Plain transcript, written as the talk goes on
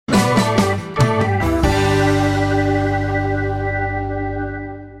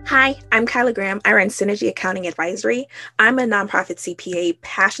Hi, I'm Kyla Graham. I run Synergy Accounting Advisory. I'm a nonprofit CPA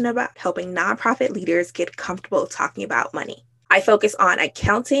passionate about helping nonprofit leaders get comfortable talking about money. I focus on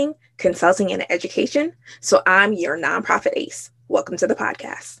accounting, consulting, and education, so I'm your nonprofit ace. Welcome to the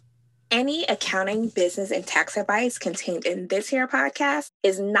podcast. Any accounting, business, and tax advice contained in this here podcast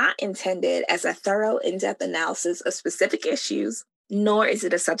is not intended as a thorough, in-depth analysis of specific issues, nor is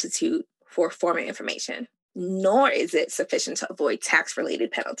it a substitute for formal information, nor is it sufficient to avoid tax-related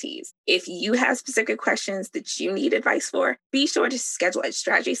penalties. If you have specific questions that you need advice for, be sure to schedule a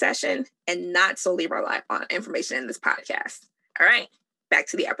strategy session and not solely rely on information in this podcast. All right, back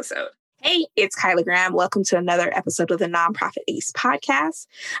to the episode. Hey, it's Kyla Graham. Welcome to another episode of the Nonprofit Ace podcast.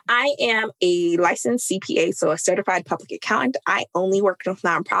 I am a licensed CPA, so a certified public accountant. I only work with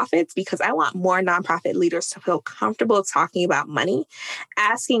nonprofits because I want more nonprofit leaders to feel comfortable talking about money,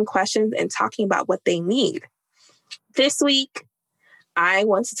 asking questions, and talking about what they need. This week, I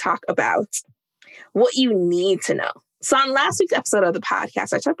want to talk about what you need to know. So on last week's episode of the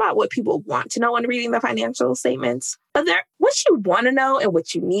podcast, I talked about what people want to know when reading the financial statements. But what you want to know and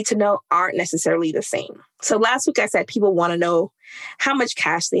what you need to know aren't necessarily the same. So last week I said people want to know how much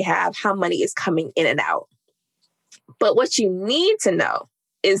cash they have, how money is coming in and out. But what you need to know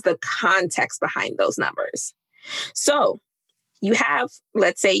is the context behind those numbers. So you have,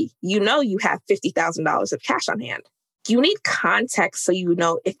 let's say, you have $50,000 of cash on hand. You need context so you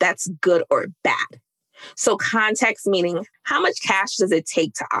know if that's good or bad. So context meaning how much cash does it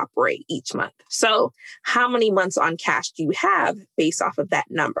take to operate each month? So how many months on cash do you have based off of that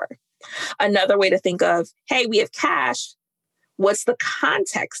number? Another way to think of, hey, we have cash. What's the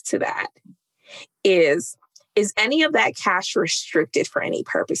context to that? Is any of that cash restricted for any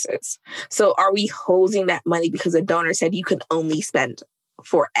purposes? So are we holding that money because a donor said you can only spend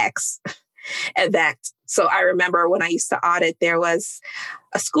for X event? So I remember when I used to audit, there was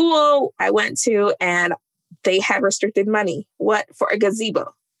a school I went to and they had restricted money. What? For a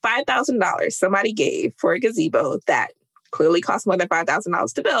gazebo. $5,000 somebody gave for a gazebo that clearly cost more than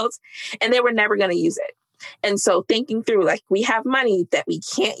 $5,000 to build, and they were never going to use it. And so thinking through, like, we have money that we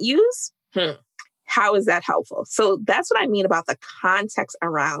can't use. How is that helpful? So that's what I mean about the context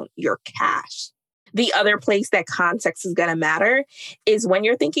around your cash. The other place that context is going to matter is when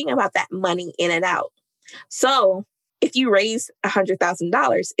you're thinking about that money in and out. So if you raise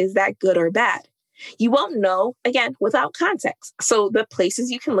 $100,000, is that good or bad? You won't know, again, without context. So the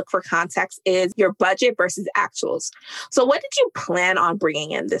places you can look for context is your budget versus actuals. So what did you plan on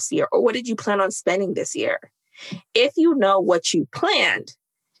bringing in this year? Or what did you plan on spending this year? If you know what you planned,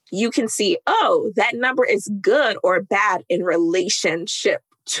 you can see, oh, that number is good or bad in relationship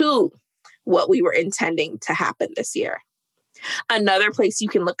to what we were intending to happen this year. Another place you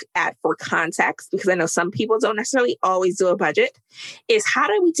can look at for context, because I know some people don't necessarily always do a budget, is how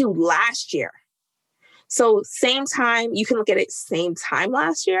did we do last year? So same time, you can look at it same time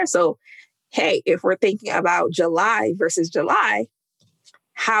last year. So, hey, if we're thinking about July versus July,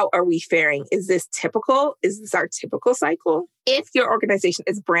 how are we faring? Is this typical? Is this our typical cycle? If your organization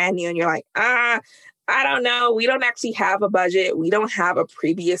is brand new and you're like, I don't know, we don't actually have a budget, we don't have a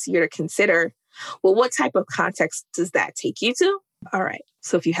previous year to consider, well, what type of context does that take you to? All right.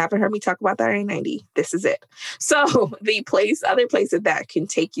 So if you haven't heard me talk about that 90, this is it. So the other place that can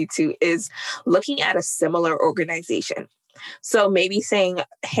take you to is looking at a similar organization. So maybe saying,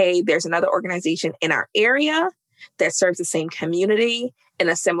 hey, there's another organization in our area that serves the same community in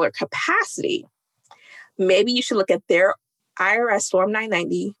a similar capacity. Maybe you should look at their IRS Form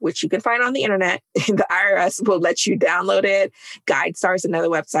 990, which you can find on the internet. The IRS will let you download it. GuideStar is another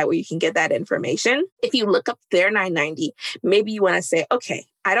website where you can get that information. If you look up their 990, maybe you want to say, okay,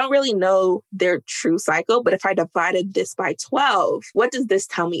 I don't really know their true cycle, but if I divided this by 12, what does this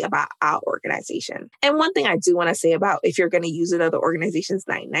tell me about our organization? And one thing I do want to say about if you're going to use another organization's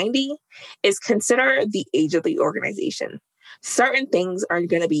 990 is consider the age of the organization. Certain things are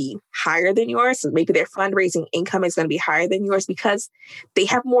going to be higher than yours. So maybe their fundraising income is going to be higher than yours because they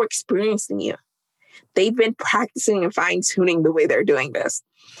have more experience than you. They've been practicing and fine-tuning the way they're doing this.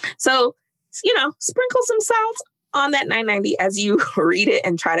 So, sprinkle some salt on that 990 as you read it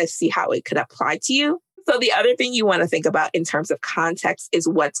and try to see how it could apply to you. So the other thing you want to think about in terms of context is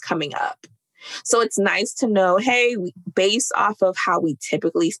what's coming up. So it's nice to know, hey, based off of how we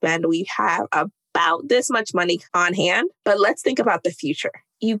typically spend, we have about this much money on hand, but let's think about the future.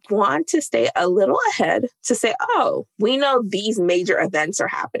 You want to stay a little ahead to say, oh, we know these major events are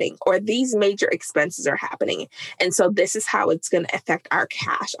happening or these major expenses are happening. And so this is how it's going to affect our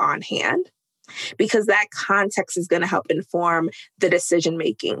cash on hand, because that context is going to help inform the decision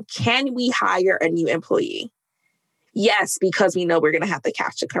making. Can we hire a new employee? Yes, because we know we're going to have the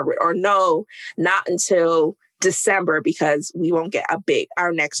cash to cover it, or no, not until December because we won't get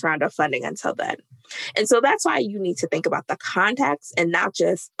our next round of funding until then. And so that's why you need to think about the context and not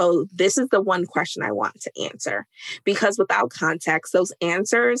just, oh, this is the one question I want to answer. Because without context, those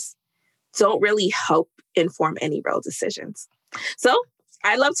answers don't really help inform any real decisions. So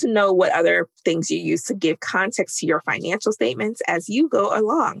I'd love to know what other things you use to give context to your financial statements as you go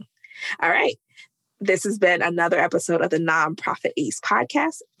along. All right. This has been another episode of the Nonprofit Ace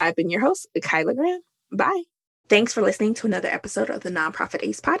podcast. I've been your host, Kyla Graham. Bye. Thanks for listening to another episode of the Nonprofit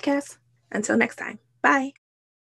Ace podcast. Until next time, bye.